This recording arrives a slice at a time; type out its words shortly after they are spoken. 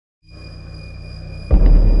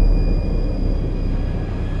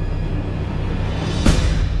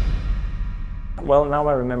well, now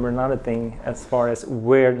I remember another thing as far as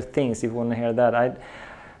weird things, if you want to hear that.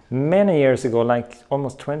 Many years ago, like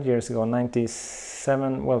almost 20 years ago,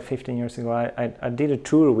 97, well, 15 years ago, I did a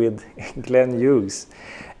tour with Glenn Hughes.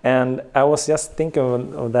 And I was just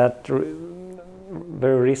thinking of that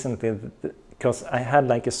very recently, because I had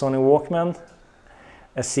like a Sony Walkman,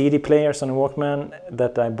 a CD player, Sony Walkman,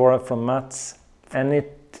 that I borrowed from Mats. And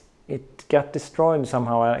it got destroyed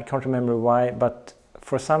somehow. I can't remember why, but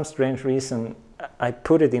for some strange reason, I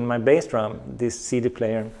put it in my bass drum, this CD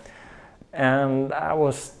player. And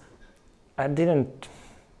I didn't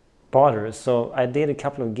bother, so I did a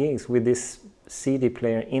couple of gigs with this CD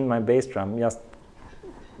player in my bass drum, just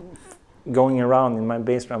going around in my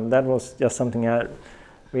bass drum. That was just something I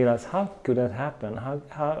realized, how could that happen?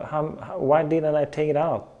 Why didn't I take it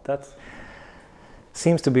out? That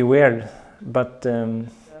seems to be weird, but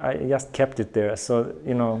I just kept it there. So,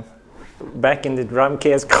 you know, back in the drum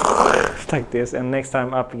case, like this, and next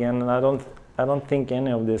time up again, and I don't think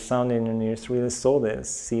any of the sound engineers really saw the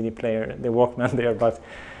CD player, the Walkman there, but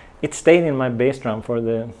it stayed in my bass drum for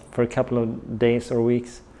a couple of days or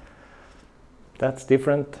weeks. That's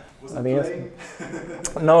different. Was it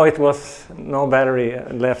playing? No, it was no battery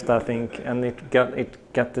left, I think, and it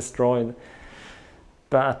got destroyed.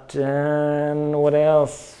 But what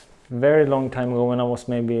else? Very long time ago, when I was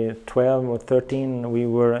maybe 12 or 13, we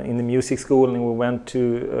were in the music school, and we went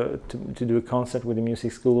to do a concert with the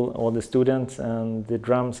music school, all the students, and the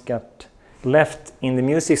drums got left in the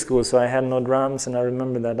music school, so I had no drums. And I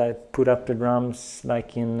remember that I put up the drums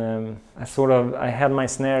like in I had my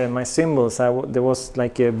snare and my cymbals. There was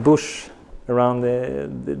like a bush around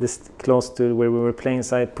this close to where we were playing,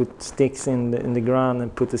 so I put sticks in the ground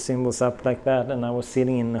and put the cymbals up like that, and I was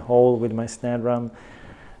sitting in a hole with my snare drum.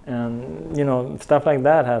 And, you know, stuff like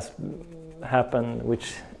that has happened,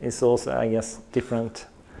 which is also, I guess, different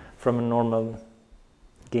from a normal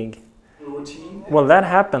gig. Routine? Well, that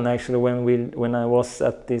happened actually when I was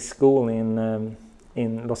at this school in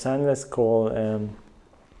Los Angeles called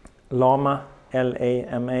LAMA,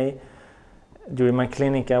 L-A-M-A. During my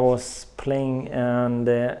clinic, I was playing, and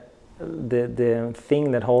the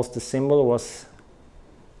thing that holds the cymbal was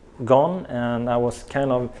gone, and I was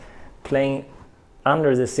kind of playing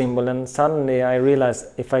under the cymbal, and suddenly I realized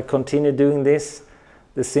if I continue doing this,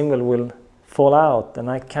 the cymbal will fall out, and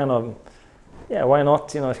I kind of, yeah, why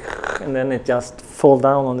not, you know, and then it just fall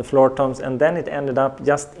down on the floor toms, and then it ended up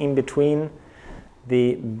just in between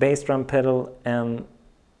the bass drum pedal and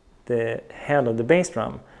the head of the bass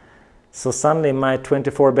drum. So suddenly my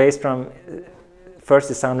 24 bass drum,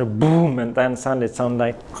 first it sounded boom, and then suddenly it sounded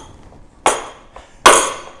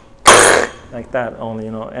like that only,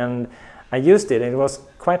 you know, and I used it. It was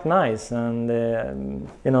quite nice, and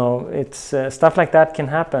you know, it's stuff like that can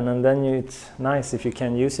happen, and then it's nice if you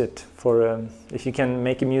can use it for if you can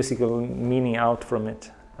make a musical meaning out from it,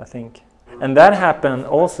 I think. And that happened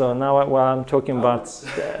also. Now, while I'm talking about,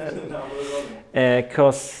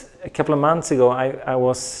 because a couple of months ago, I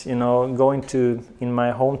was, you know, going to, in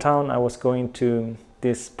my hometown, I was going to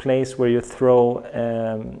this place where you throw,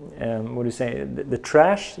 what do you say, the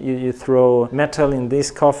trash. You throw metal in this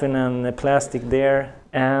coffin and plastic there.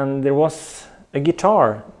 And there was a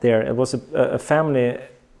guitar there. It was a family,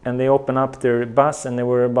 and they opened up their bus, and they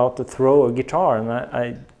were about to throw a guitar. And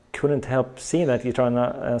I couldn't help see that guitar, and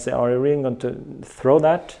I said, "Are you really going to throw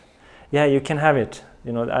that?" "Yeah, you can have it."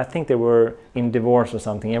 You know, I think they were in divorce or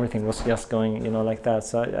something. Everything was just going, you know, like that.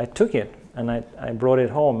 So I took it, and I brought it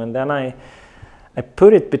home, and then I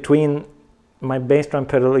put it between my bass drum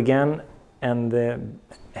pedal again and the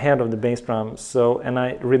head of the bass drum. So, and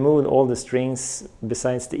I removed all the strings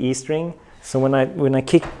besides the E string. So when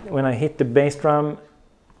I hit the bass drum,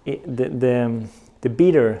 the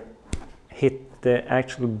beater hit the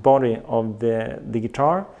actual body of the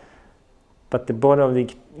guitar, but the body of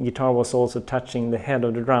the guitar was also touching the head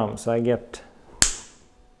of the drum. So I get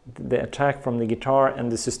the attack from the guitar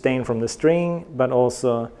and the sustain from the string, but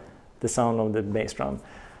also the sound of the bass drum.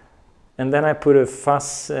 And then I put a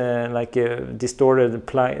fuzz, like a distorted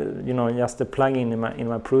plug, you know, just a plug-in in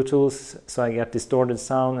my Pro Tools, so I got distorted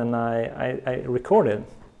sound, and I recorded.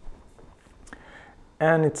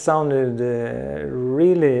 And it sounded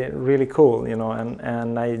really, really cool, you know,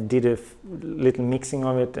 and I did a little mixing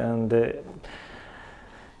of it, and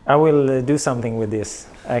I will do something with this,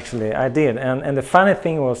 actually. I did, and the funny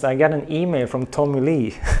thing was I got an email from Tommy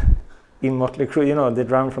Lee in Motley Crue, you know, the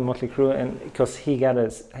drummer from Motley Crue, and because he got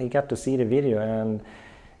to see the video, and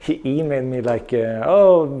he emailed me like,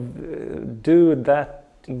 "Oh, dude, that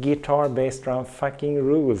guitar bass drum fucking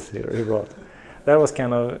rules," he wrote. That was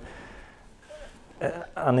kind of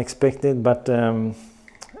unexpected, but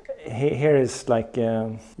here is like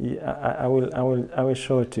I will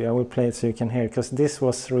show it to you. I will play it so you can hear it, because this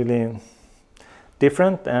was really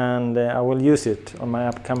different, and I will use it on my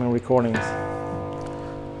upcoming recordings.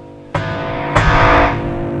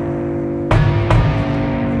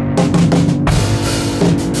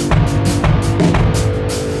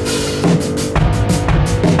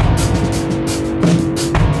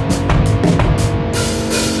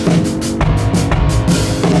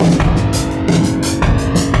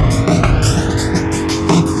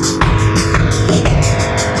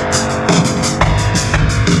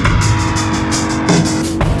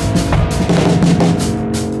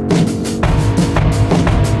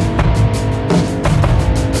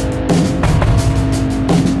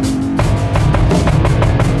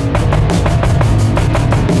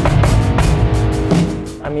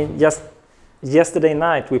 Just yesterday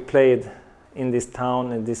night we played in this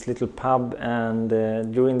town, in this little pub, and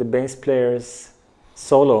during the bass player's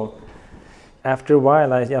solo, after a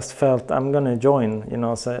while I just felt I'm gonna join, you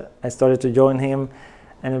know, so I started to join him,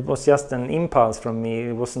 and it was just an impulse from me.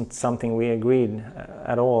 It wasn't something we agreed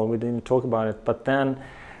at all. We didn't talk about it. But then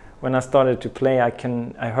when I started to play, I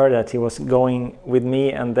heard that he was going with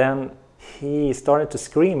me, and then he started to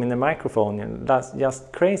scream in the microphone, and that's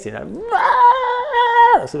just crazy. Like,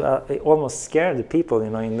 so it almost scared the people,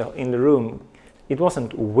 you know, in the room. It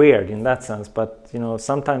wasn't weird in that sense, but you know,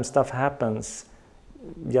 sometimes stuff happens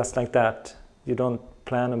just like that. You don't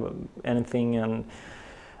plan about anything, and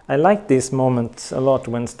I like these moments a lot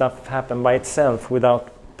when stuff happens by itself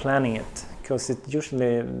without planning it, because it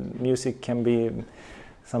usually music can be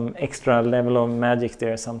some extra level of magic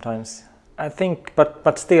there sometimes. I think,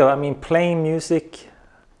 but still, I mean, playing music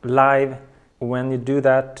live, when you do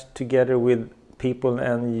that together with people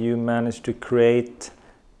and you manage to create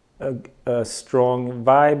a strong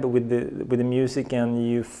vibe with the music, and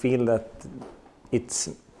you feel that it's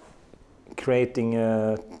creating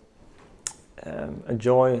a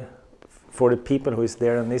joy for the people who is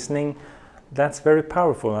there and listening, that's very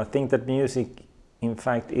powerful. I think that music, in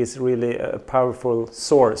fact, is really a powerful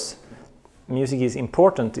source. Music is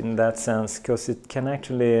important in that sense, because it can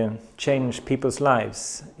actually change people's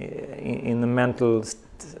lives in a mental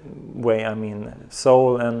way. I mean,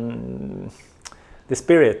 soul and the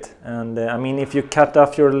spirit. And I mean, if you cut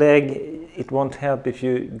off your leg, it won't help. If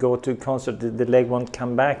you go to a concert, the leg won't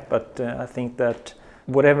come back. But I think that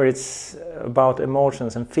whatever it's about,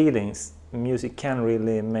 emotions and feelings, music can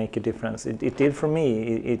really make a difference. It did for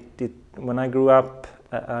me. When I grew up,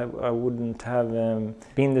 I wouldn't have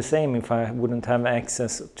been the same if I wouldn't have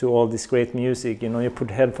access to all this great music. You know, you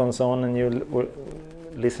put headphones on and you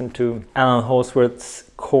listen to Alan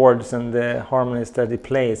Holdsworth's chords and the harmonies that he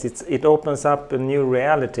plays. It opens up a new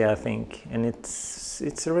reality, I think, and it's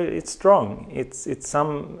strong.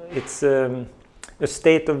 It's a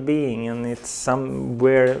state of being, and it's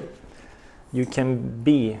somewhere you can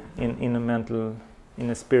be in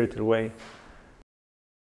a spiritual way.